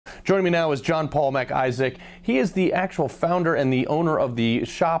Joining me now is John Paul MacIsaac. He is the actual founder and the owner of the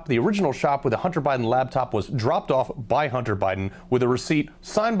shop, the original shop where the Hunter Biden laptop was dropped off by Hunter Biden with a receipt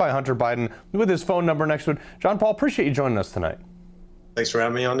signed by Hunter Biden with his phone number next to it. John Paul, appreciate you joining us tonight. Thanks for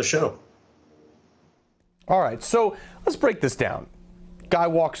having me on the show. All right, so let's break this down. Guy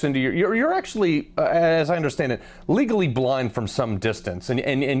walks into you're actually, as I understand it, legally blind from some distance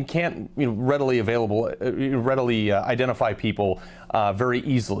and can't readily identify people very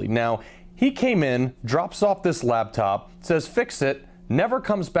easily. Now, he came in, drops off this laptop, says fix it, never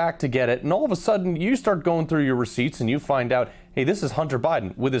comes back to get it, and all of a sudden you start going through your receipts and you find out, hey, this is Hunter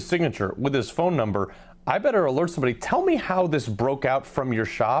Biden with his signature, with his phone number. I better alert somebody. Tell me how this broke out from your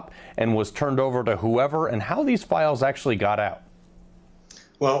shop and was turned over to whoever, and how these files actually got out.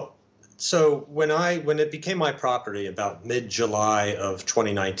 Well, so when it became my property about mid-July of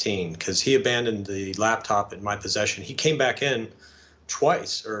 2019, because he abandoned the laptop in my possession, he came back in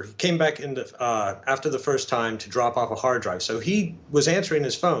twice, or he came back in after the first time to drop off a hard drive. So he was answering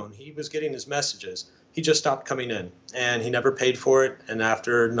his phone. He was getting his messages. He just stopped coming in, and he never paid for it. And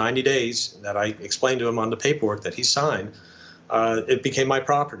after 90 days that I explained to him on the paperwork that he signed, it became my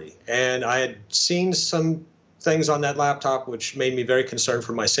property. And I had seen some things on that laptop which made me very concerned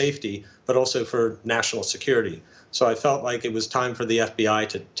for my safety, but also for national security. So I felt like it was time for the FBI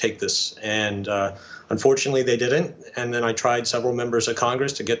to take this, and unfortunately they didn't. And then I tried several members of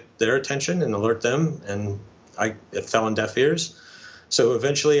Congress to get their attention and alert them, and it fell on deaf ears. So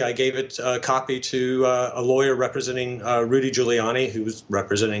eventually I gave it a copy to a lawyer representing Rudy Giuliani, who was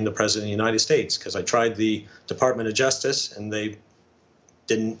representing the President of the United States, because I tried the Department of Justice and they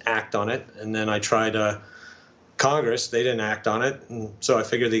didn't act on it. And then I tried Congress, they didn't act on it, and so I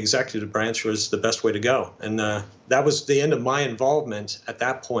figured the executive branch was the best way to go. And that was the end of my involvement at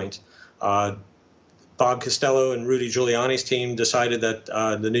that point. Bob Costello and Rudy Giuliani's team decided that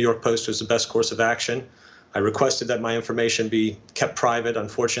the New York Post was the best course of action. I requested that my information be kept private.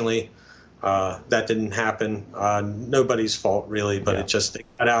 Unfortunately, that didn't happen. Nobody's fault, really, but it just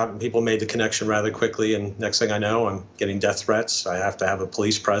got out and people made the connection rather quickly. And next thing I know, I'm getting death threats. I have to have a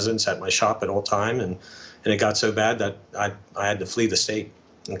police presence at my shop at all time. And it got so bad that I had to flee the state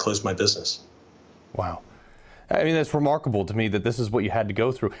and close my business. Wow. I mean, that's remarkable to me that this is what you had to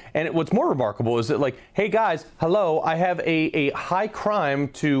go through. And what's more remarkable is that, like, hey guys, hello, I have a high crime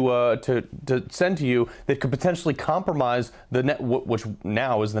to send to you that could potentially compromise which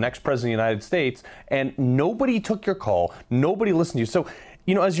now is the next president of the United States, and nobody took your call, nobody listened to you. So,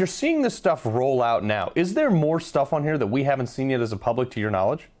 as you're seeing this stuff roll out now, is there more stuff on here that we haven't seen yet as a public, to your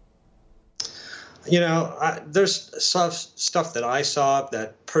knowledge? There's stuff that I saw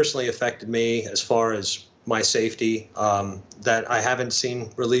that personally affected me as far as my safety that I haven't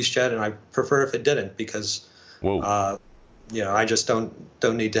seen released yet, and I prefer if it didn't, because I just don't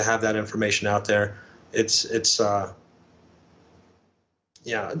need to have that information out there. The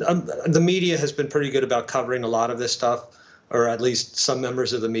media has been pretty good about covering a lot of this stuff, or at least some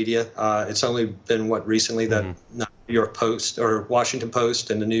members of the media. It's only been recently that New York Post or Washington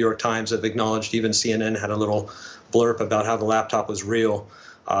Post and the New York Times have acknowledged. Even CNN had a little blurb about how the laptop was real.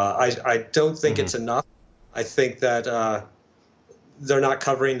 I don't think it's enough. I think that they're not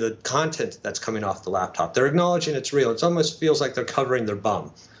covering the content that's coming off the laptop. They're acknowledging it's real. It almost feels like they're covering their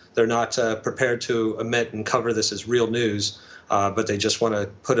bum. They're not prepared to admit and cover this as real news, but they just want to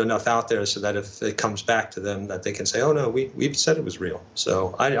put enough out there so that if it comes back to them, that they can say, oh no, we said it was real.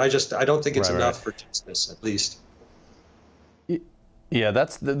 So I don't think it's enough for justice, at least. Yeah,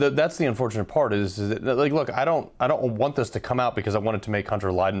 that's the unfortunate part is that, like, look, I don't want this to come out because I want it to make Hunter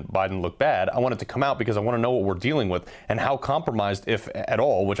Biden look bad. I want it to come out because I want to know what we're dealing with and how compromised, if at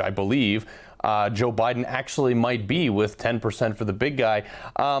all, which I believe Joe Biden actually might be with 10% for the big guy.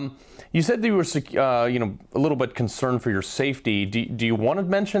 You said that you were, a little bit concerned for your safety. Do you want to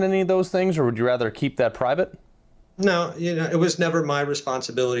mention any of those things, or would you rather keep that private? No, it was never my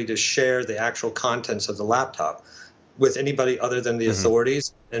responsibility to share the actual contents of the laptop with anybody other than the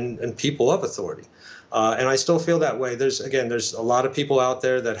authorities and people of authority. And I still feel that way. There's a lot of people out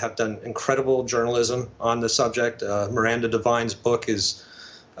there that have done incredible journalism on the subject. Miranda Devine's book is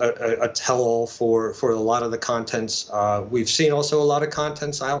a tell-all for a lot of the contents. We've seen also a lot of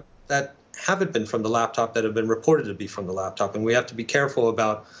contents out that haven't been from the laptop that have been reported to be from the laptop. And we have to be careful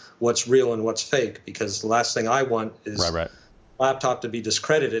about what's real and what's fake, because the last thing I want is laptop to be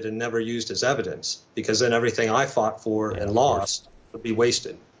discredited and never used as evidence, because then everything I fought for and lost would be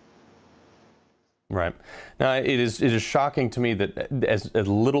wasted. Right. Now, it is shocking to me that as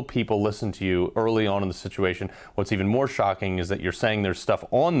little people listen to you early on in the situation. What's even more shocking is that you're saying there's stuff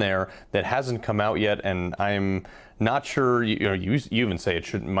on there that hasn't come out yet, and I'm not sure. You even say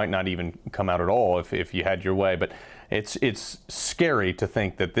it might not even come out at all if you had your way. But it's scary to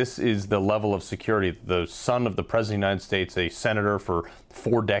think that this is the level of security the son of the President of the United States, a senator for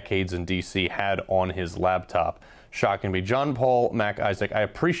 4 decades in D.C., had on his laptop. Shocking me. John Paul Mac Isaac, I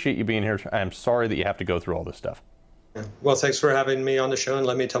appreciate you being here. I'm sorry that you have to go through all this stuff. Well, thanks for having me on the show and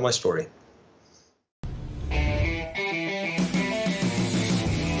let me tell my story.